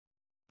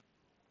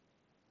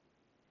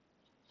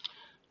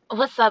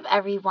What's up,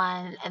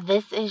 everyone?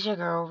 This is your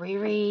girl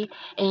Riri,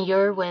 and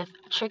you're with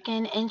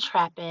Trickin' and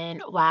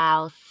Trappin'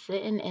 while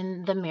sitting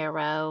in the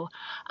mirror.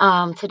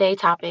 Today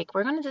topic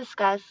we're going to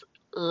discuss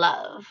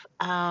love.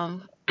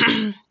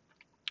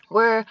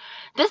 Where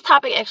this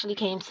topic actually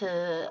came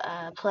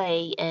to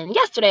play in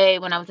yesterday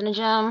when I was in the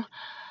gym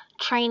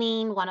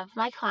training one of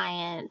my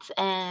clients,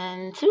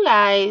 and two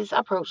guys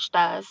approached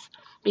us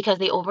because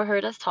they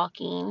overheard us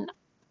talking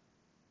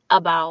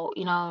about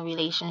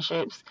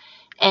relationships,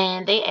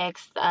 and they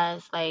asked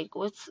us like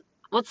what's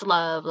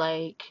love,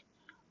 like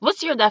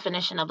what's your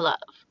definition of love,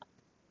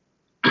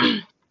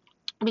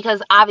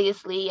 because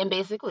obviously and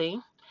basically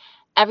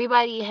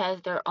everybody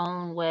has their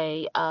own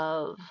way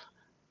of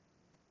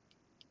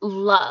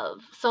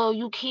love, so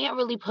you can't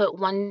really put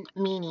one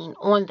meaning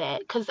on that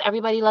because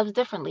everybody loves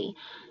differently.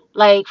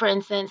 Like, for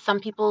instance,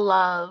 some people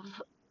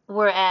love,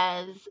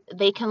 whereas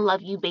they can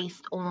love you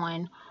based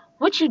on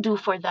what you do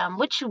for them,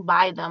 what you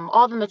buy them,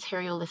 all the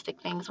materialistic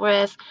things,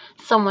 whereas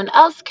someone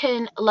else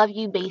can love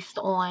you based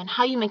on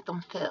how you make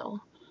them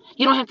feel.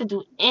 You don't have to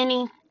do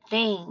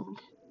anything.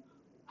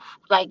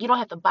 Like, you don't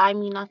have to buy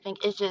me nothing.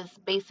 It's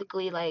just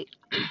basically like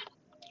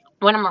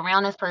when I'm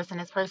around this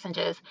person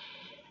just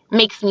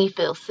makes me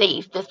feel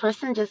safe. This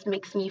person just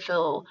makes me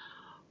feel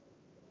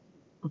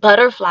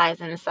butterflies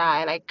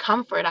inside, like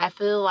comfort. I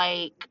feel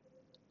like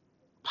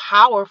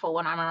powerful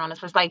when I'm around this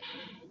person. Like,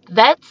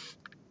 that's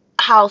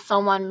how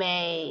someone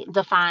may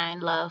define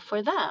love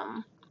for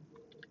them.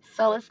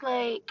 So it's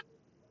like,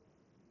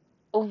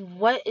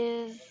 what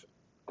is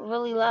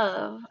really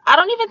love? I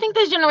don't even think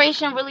this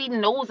generation really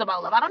knows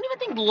about love. I don't even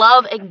think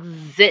love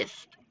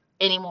exists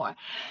anymore.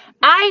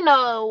 I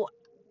know,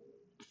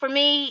 for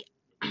me,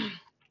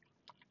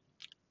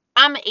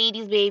 I'm an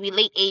 80s baby,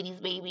 late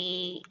 80s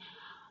baby.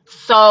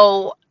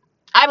 So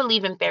I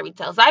believe in fairy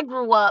tales. I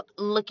grew up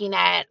looking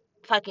at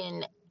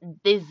fucking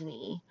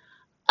Disney,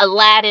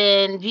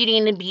 Aladdin, Beauty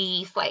and the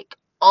Beast, like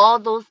all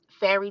those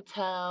fairy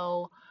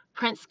tale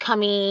prince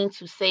coming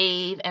to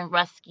save and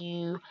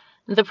rescue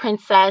the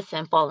princess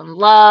and fall in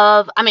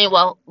love. I mean,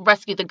 well,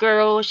 rescue the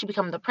girl, she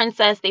become the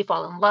princess, they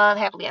fall in love,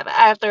 happily ever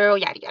after,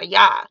 yada yada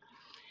yada.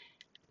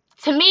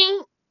 To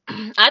me,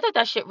 I thought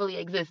that shit really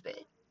existed.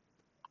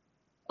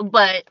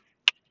 But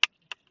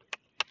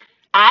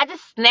I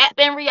just snap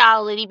in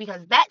reality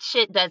because that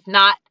shit does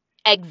not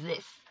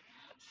exist.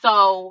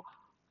 So,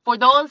 for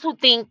those who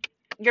think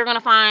you're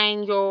gonna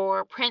find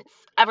your Prince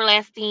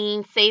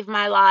Everlasting, save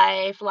my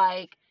life,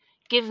 like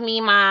give me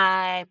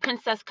my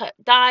princess cut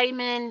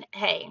diamond,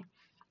 hey,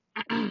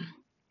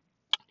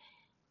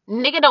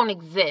 nigga don't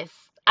exist.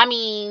 I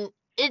mean,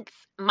 it's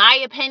my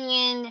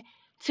opinion,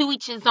 to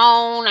each his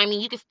own. I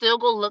mean, you can still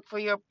go look for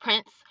your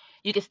prince.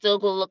 You can still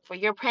go look for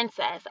your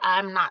princess.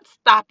 I'm not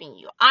stopping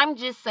you. I'm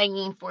just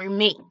saying, for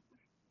me,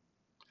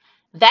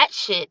 that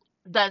shit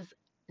does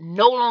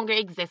no longer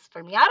exist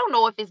for me. I don't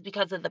know if it's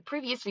because of the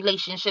previous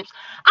relationships.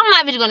 I'm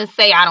not even going to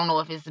say I don't know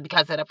if it's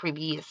because of the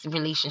previous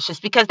relationships,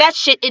 because that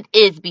shit, it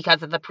is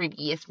because of the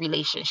previous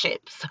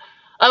relationships.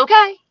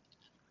 Okay?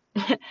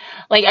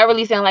 Like, I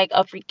really sound like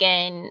a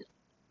freaking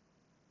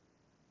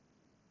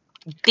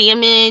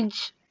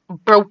damaged,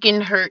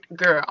 broken, hurt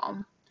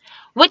girl,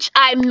 which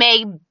I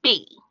may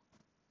be.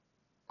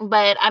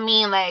 But I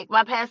mean, like,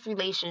 my past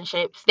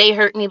relationships, they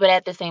hurt me, but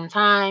at the same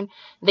time,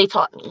 they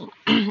taught me.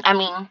 I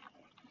mean,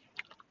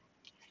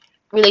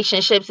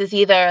 relationships is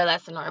either a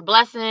lesson or a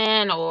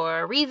blessing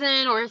or a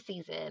reason or a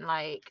season.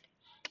 Like,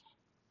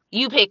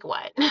 you pick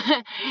one.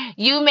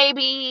 You may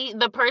be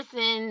the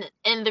person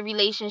in the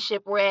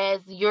relationship,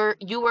 whereas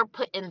you were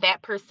put in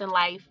that person's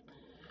life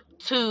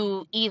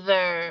to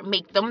either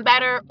make them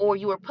better, or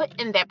you were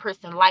put in that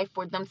person's life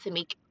for them to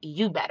make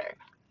you better.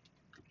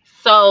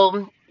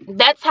 So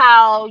that's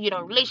how,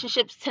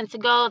 relationships tend to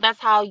go. That's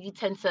how you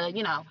tend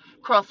to,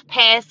 cross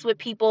paths with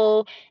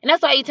people. And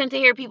that's why you tend to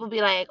hear people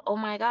be like, oh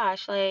my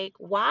gosh, like,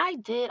 why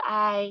did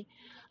I,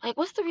 like,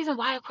 what's the reason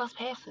why I crossed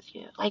paths with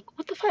you? Like,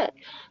 what the fuck?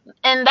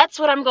 And that's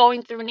what I'm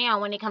going through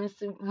now when it comes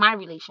to my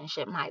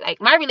relationship.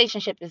 My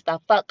relationship is the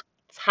fuck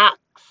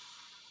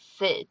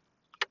toxic.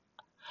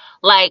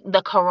 Like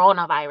the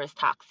coronavirus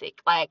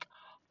toxic. Like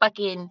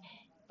fucking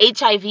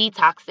HIV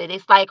toxic.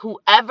 It's like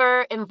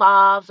whoever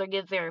involves or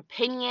gives their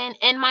opinion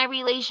in my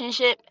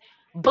relationship,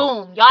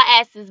 boom, y'all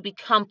asses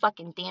become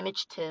fucking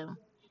damaged too.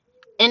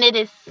 And it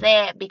is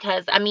sad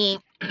because, I mean,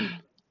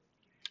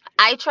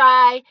 I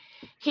try,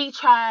 he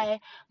try,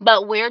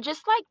 but we're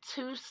just like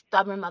two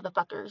stubborn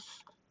motherfuckers.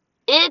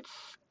 It's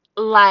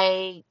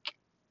like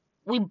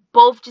we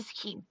both just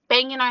keep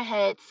banging our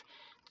heads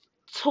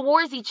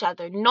towards each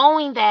other,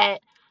 knowing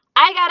that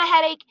I got a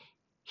headache,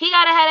 he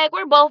got a headache,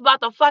 we're both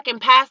about to fucking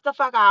pass the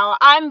fuck out.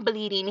 I'm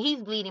bleeding,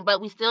 he's bleeding,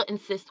 but we still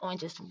insist on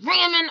just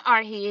ramming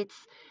our heads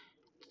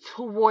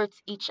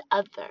towards each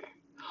other,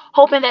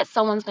 hoping that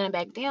someone's gonna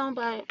back down,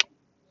 but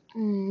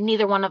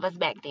neither one of us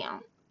back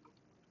down.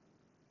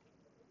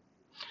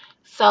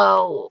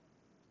 So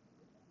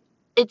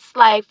it's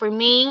like, for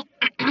me,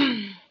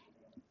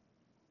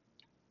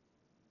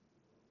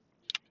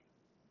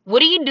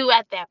 what do you do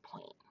at that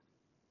point?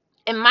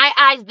 In my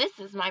eyes, this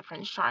is my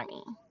Prince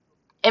Charming.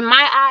 In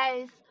my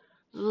eyes,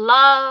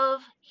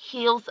 love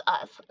heals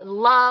us.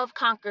 Love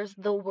conquers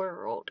the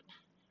world.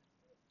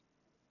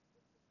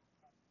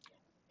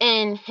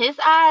 In his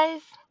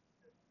eyes,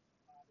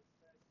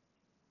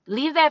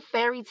 leave that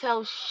fairy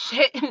tale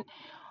shit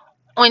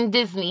on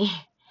Disney.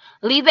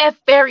 Leave that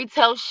fairy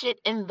tale shit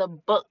in the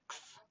books.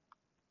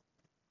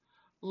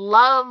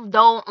 Love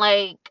don't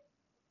love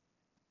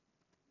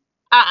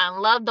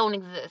don't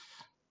exist.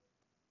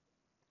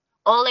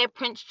 All that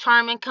Prince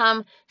Charming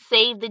come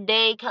save the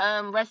day,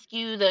 come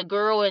rescue the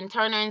girl and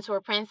turn her into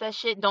a princess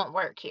shit don't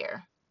work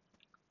here.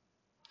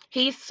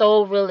 He's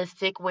so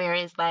realistic where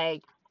it's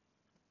like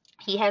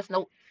he has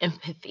no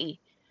empathy.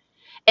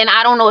 And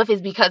I don't know if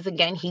it's because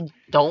again he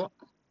don't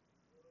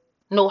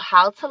know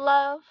how to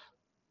love,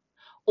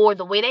 or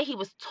the way that he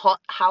was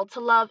taught how to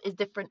love is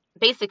different.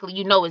 Basically,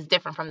 is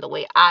different from the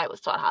way I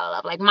was taught how to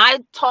love. Like my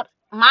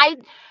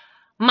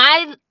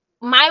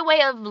my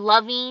way of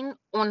loving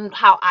on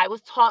how I was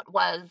taught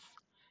was,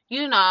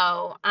 you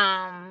know,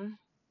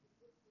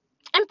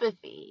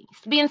 empathy,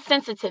 being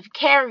sensitive,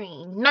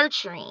 caring,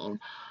 nurturing,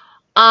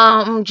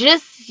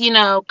 just,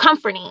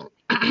 comforting.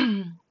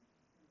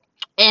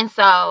 And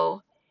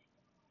so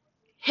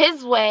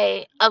his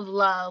way of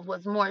love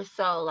was more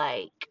so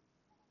like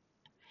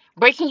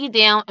breaking you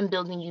down and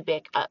building you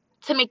back up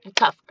to make you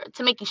tougher,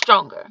 to make you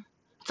stronger,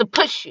 to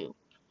push you.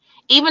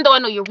 Even though I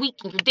know you're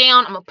weak and you're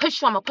down, I'm gonna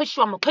push you, I'm gonna push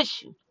you, I'm gonna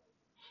push you.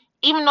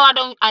 Even though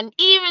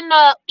even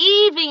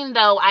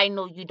though I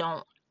know you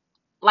don't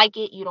like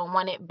it, you don't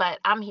want it, but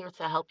I'm here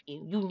to help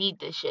you. You need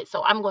this shit,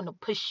 so I'm gonna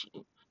push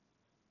you.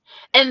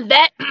 And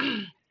that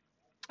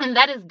and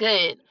that is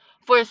good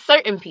for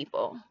certain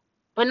people,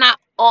 but not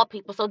all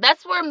people. So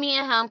that's where me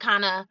and him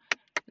kind of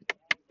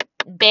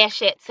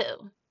bash at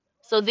too.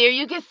 So there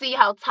you can see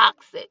how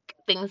toxic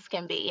things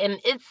can be, and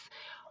it's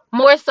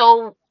more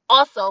so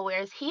also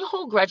whereas he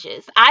hold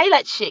grudges. I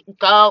let shit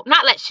go,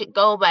 not let shit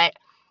go, but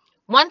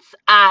once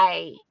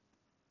I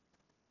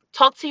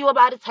talk to you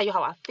about it, tell you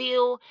how I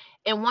feel,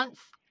 and once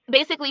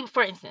basically,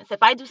 for instance,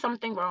 if I do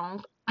something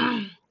wrong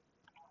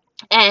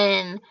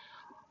and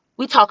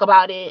we talk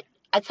about it,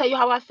 I tell you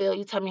how I feel,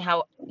 you tell me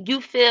how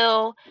you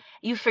feel,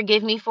 you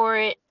forgive me for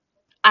it.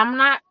 I'm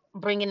not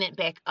bringing it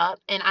back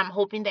up, and I'm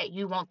hoping that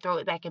you won't throw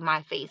it back in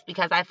my face,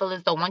 because I feel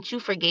as though once you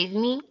forgave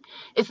me,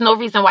 it's no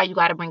reason why you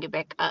got to bring it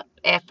back up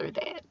after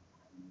that.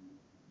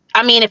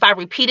 I mean, if I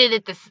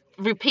repeated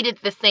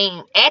the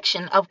same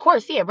action, of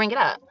course, yeah, bring it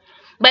up.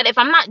 But if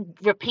I'm not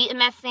repeating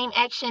that same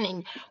action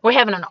and we're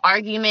having an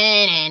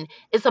argument and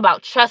it's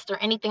about trust or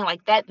anything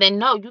like that, then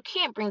no, you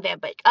can't bring that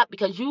back up,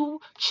 because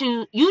you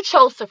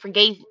chose to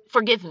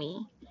forgive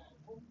me.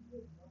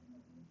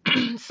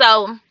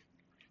 So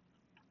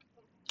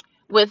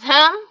with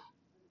him,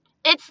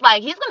 it's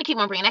like he's gonna keep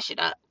on bringing that shit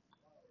up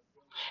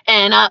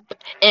and up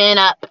and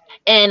up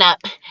and up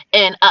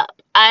and up.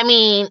 I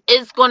mean,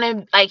 it's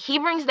gonna like he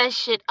brings that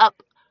shit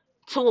up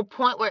to a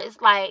point where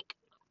it's like,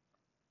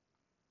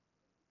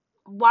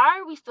 why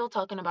are we still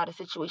talking about a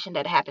situation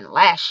that happened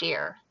last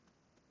year?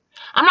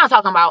 I'm not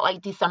talking about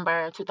like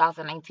December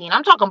 2019.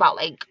 I'm talking about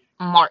like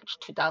March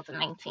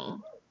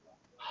 2019.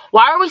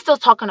 Why are we still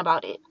talking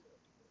about it?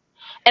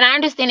 And I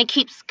understand it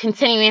keeps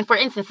continuing. For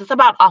instance, it's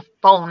about a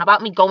phone,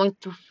 about me going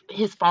through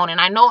his phone.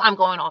 And I know I'm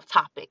going off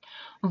topic,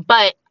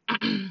 but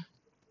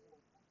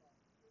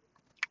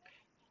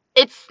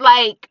it's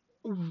like,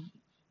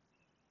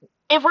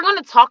 if we're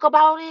going to talk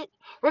about it,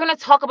 we're going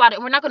to talk about it.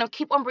 We're not going to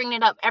keep on bringing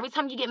it up. Every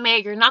time you get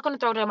mad, you're not going to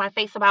throw it in my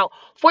face about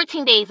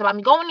 14 days about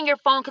me going in your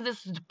phone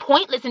because it's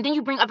pointless. And then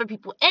you bring other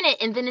people in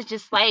it. And then it's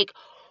just like,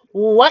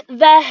 what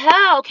the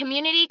hell?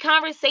 Community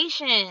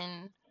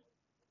conversation.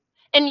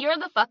 And you're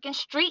the fucking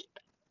street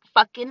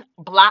fucking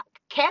block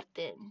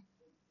captain.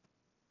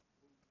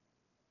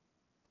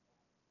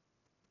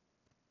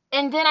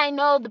 And then I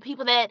know the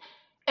people that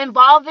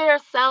involve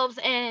themselves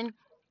in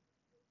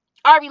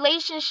our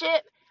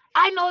relationship,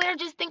 I know they're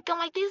just thinking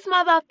like these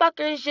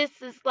motherfuckers just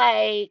is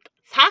like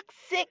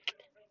toxic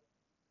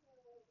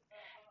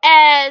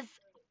as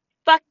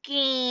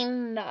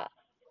fucking,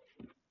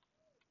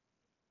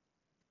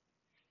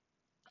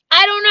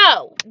 I don't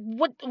know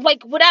what,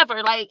 like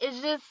whatever, like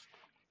it's just,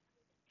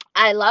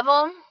 I love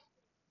them,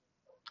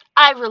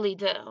 I really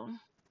do.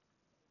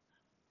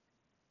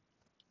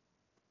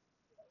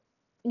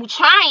 We're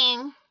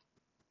trying,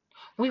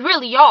 we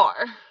really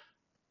are,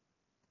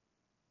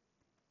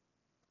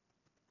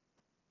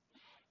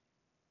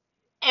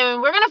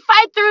 and we're gonna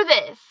fight through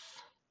this.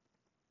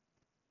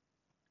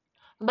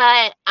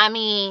 But I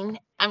mean,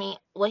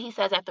 what he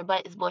says after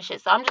 "but" is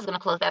bullshit. So I'm just gonna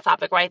close that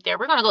topic right there.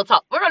 We're gonna go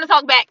talk. We're gonna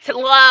talk back to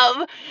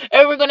love,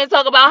 and we're gonna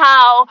talk about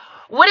how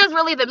what is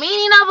really the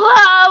meaning of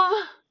love,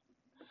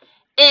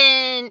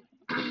 and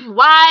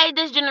why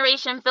this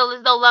generation feel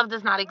as though love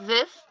does not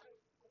exist.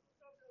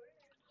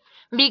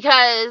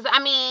 Because I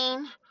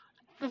mean,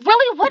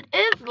 really, what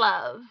is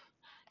love?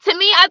 To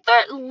me, I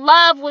thought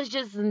love was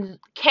just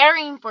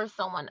caring for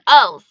someone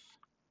else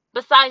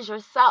besides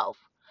yourself.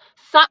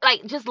 So,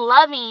 like just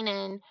loving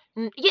and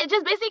Yeah,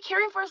 just basically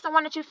caring for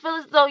someone that you feel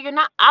as though you're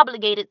not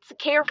obligated to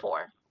care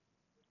for.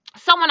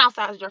 Someone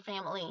outside your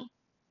family.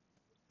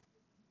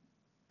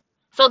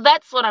 So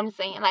that's what I'm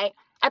saying. Like,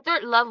 I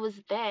thought love was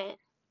that.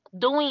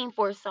 Doing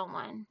for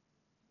someone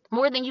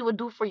more than you would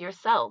do for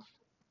yourself.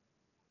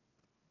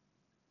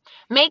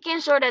 Making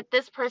sure that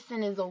this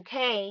person is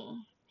okay.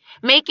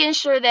 Making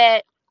sure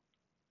that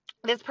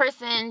this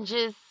person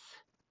just,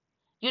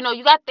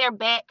 you got their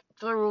back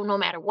through no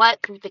matter what,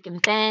 through thick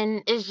and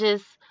thin. It's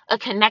just a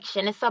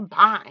connection. It's a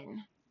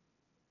bond.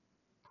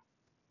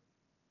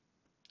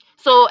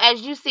 So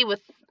as you see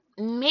with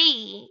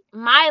me,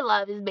 my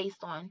love is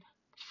based on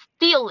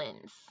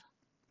feelings.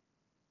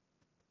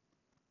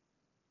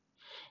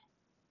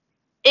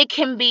 It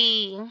can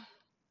be,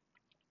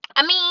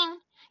 I mean,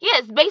 yeah,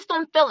 it's based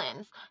on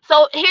feelings.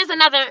 So here's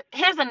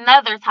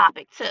another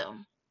topic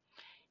too.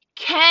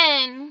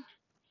 Can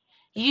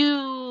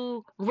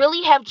you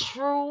really have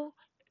true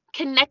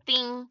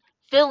connecting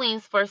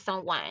feelings for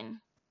someone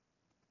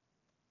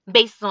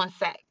based on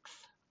sex?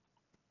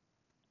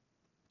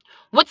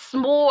 What's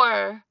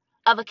more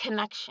of a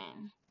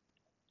connection?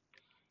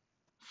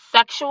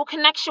 Sexual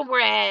connection,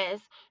 whereas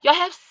y'all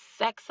have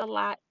sex a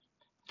lot,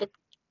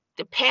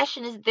 the the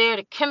passion is there,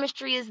 the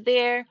chemistry is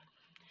there,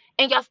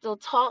 and y'all still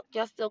talk,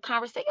 y'all still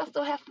conversate, y'all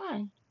still have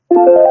fun.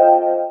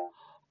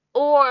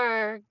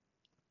 Or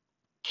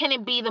can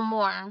it be the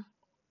more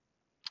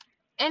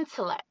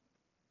intellect,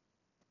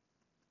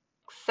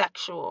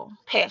 sexual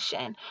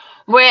passion?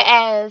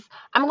 Whereas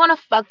I'm gonna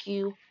fuck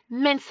you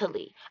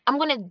mentally. I'm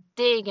gonna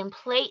dig and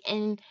play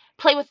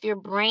with your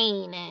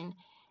brain and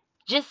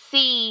just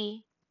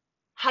see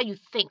how you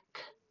think.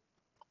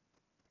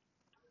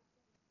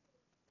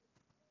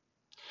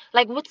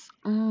 Like what's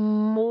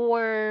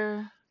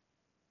more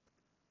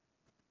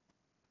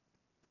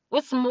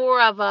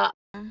of a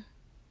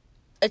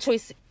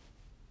choice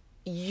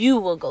you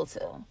will go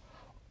to?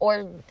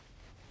 Or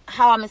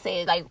how I'm gonna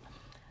say it, like,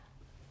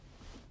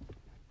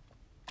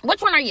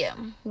 which one are you,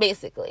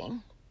 basically?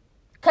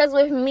 Because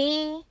with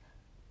me,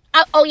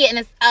 oh yeah, and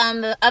it's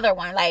the other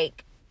one,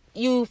 like,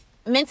 you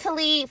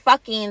mentally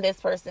fucking this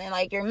person,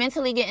 like, you're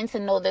mentally getting to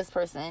know this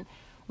person,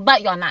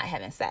 but y'all not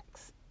having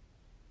sex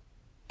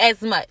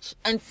as much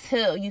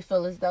until you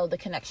feel as though the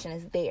connection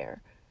is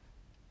there.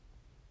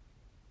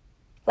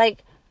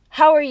 Like,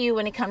 how are you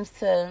when it comes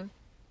to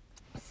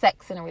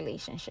sex in a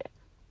relationship?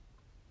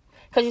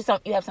 Because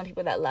you have some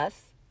people that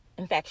lust,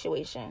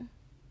 infatuation,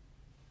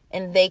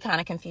 and they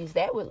kind of confuse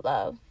that with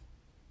love.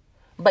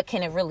 But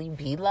can it really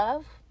be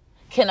love?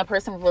 Can a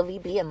person really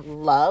be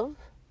in love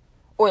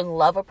or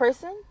love a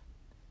person?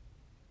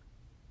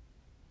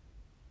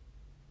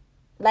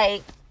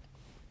 Like,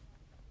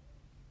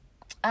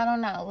 I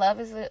don't know. Love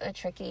is a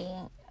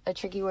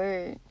tricky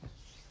word.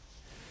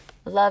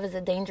 Love is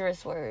a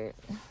dangerous word.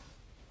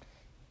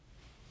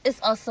 It's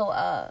also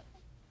a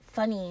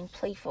funny,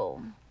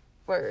 playful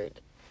word.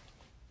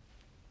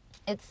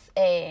 It's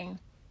a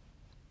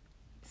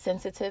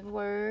sensitive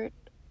word,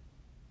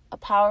 a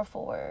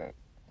powerful word,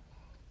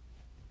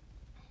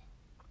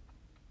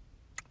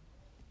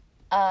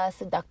 a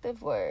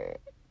seductive word,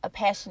 a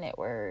passionate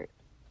word.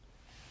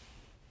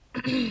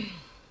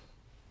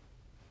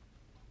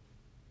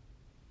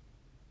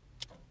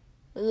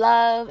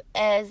 Love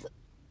and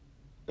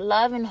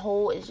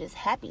whole is just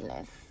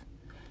happiness.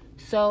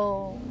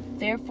 So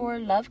therefore,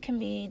 love can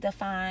be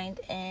defined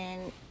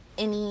in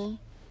any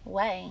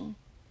way.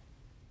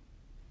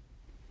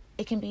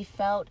 It can be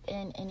felt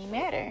in any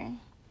manner.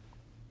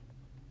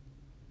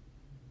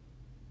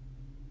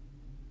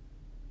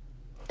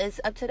 It's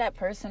up to that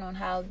person on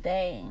how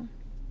they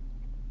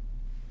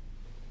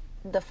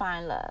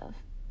define love.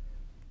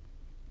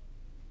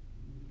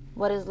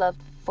 What is love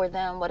for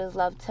them? What is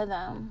love to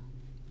them?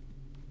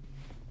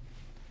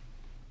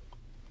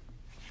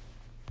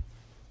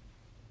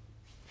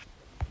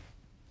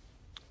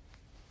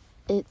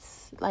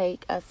 It's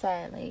like I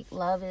said, like,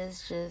 love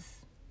is just,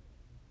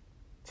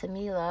 to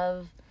me,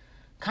 love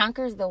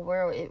conquers the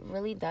world. It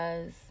really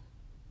does.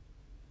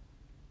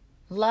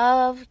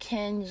 Love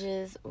can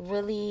just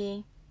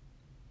really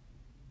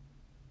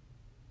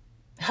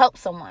help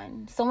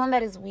someone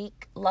that is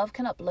weak. Love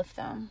can uplift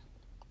them.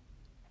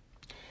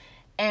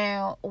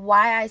 And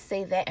why I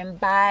say that, and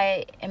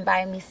by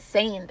me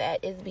saying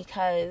that, is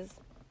because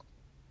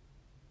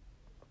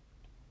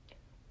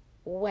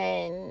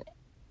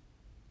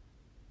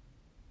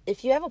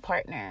if you have a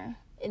partner,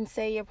 and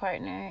say your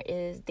partner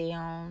is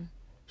down,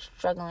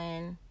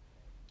 struggling,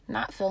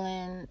 not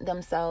feeling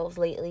themselves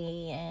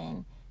lately,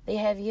 and they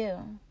have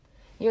your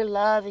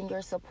love and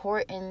your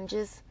support, and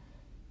just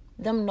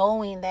them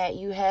knowing that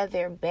you have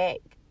their back,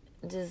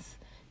 just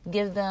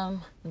give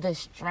them the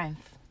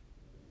strength.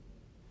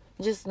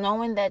 Just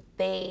knowing that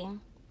they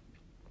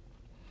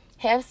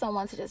have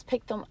someone to just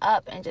pick them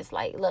up and just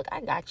like, look,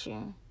 I got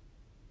you.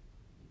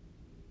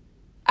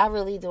 I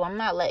really do. I'm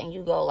not letting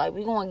you go. Like,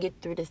 we're going to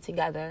get through this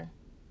together.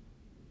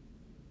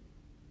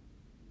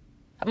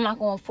 I'm not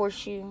going to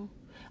force you.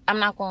 I'm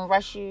not going to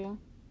rush you,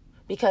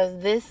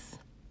 because this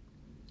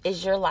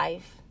is your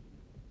life.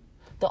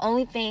 The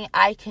only thing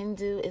I can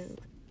do is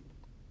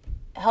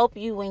help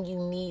you when you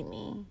need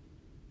me.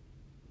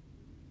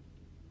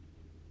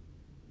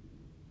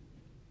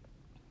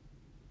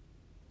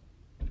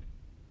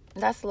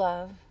 That's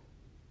love.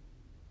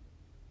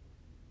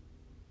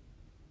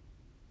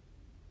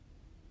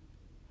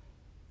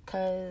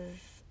 Because,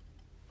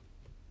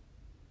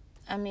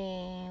 I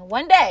mean,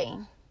 one day,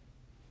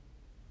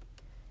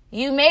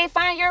 you may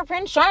find your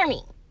Prince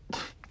Charming.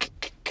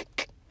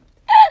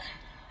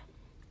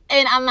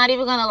 And I'm not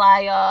even gonna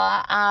lie,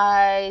 y'all.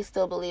 I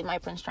still believe my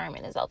Prince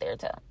Charming is out there,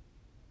 too.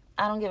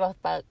 I don't give a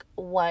fuck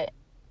what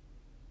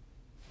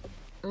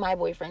my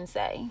boyfriends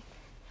say.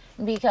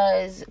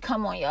 Because,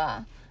 come on,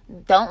 y'all.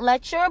 Don't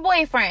let your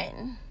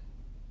boyfriend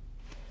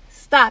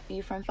stop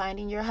you from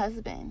finding your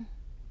husband.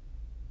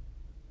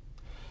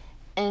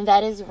 And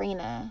that is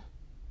Rena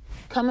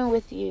coming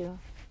with you,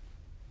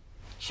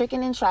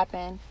 tricking and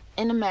trapping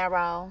in the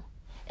marrow.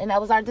 And that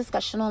was our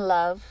discussion on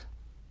love.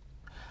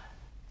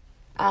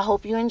 I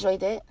hope you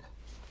enjoyed it.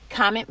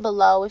 Comment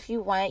below if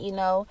you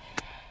want,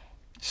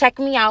 check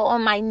me out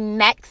on my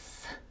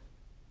next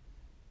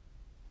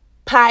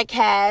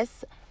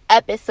podcast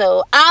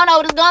episode. I don't know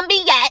what it's going to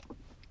be yet,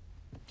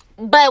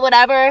 but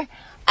whatever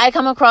I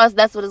come across,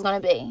 that's what it's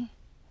going to be.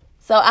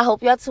 So I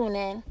hope y'all tune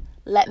in.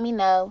 Let me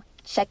know.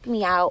 Check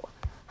me out.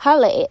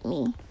 Holla at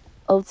me.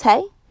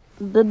 Okay?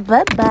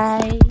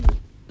 Bye-bye.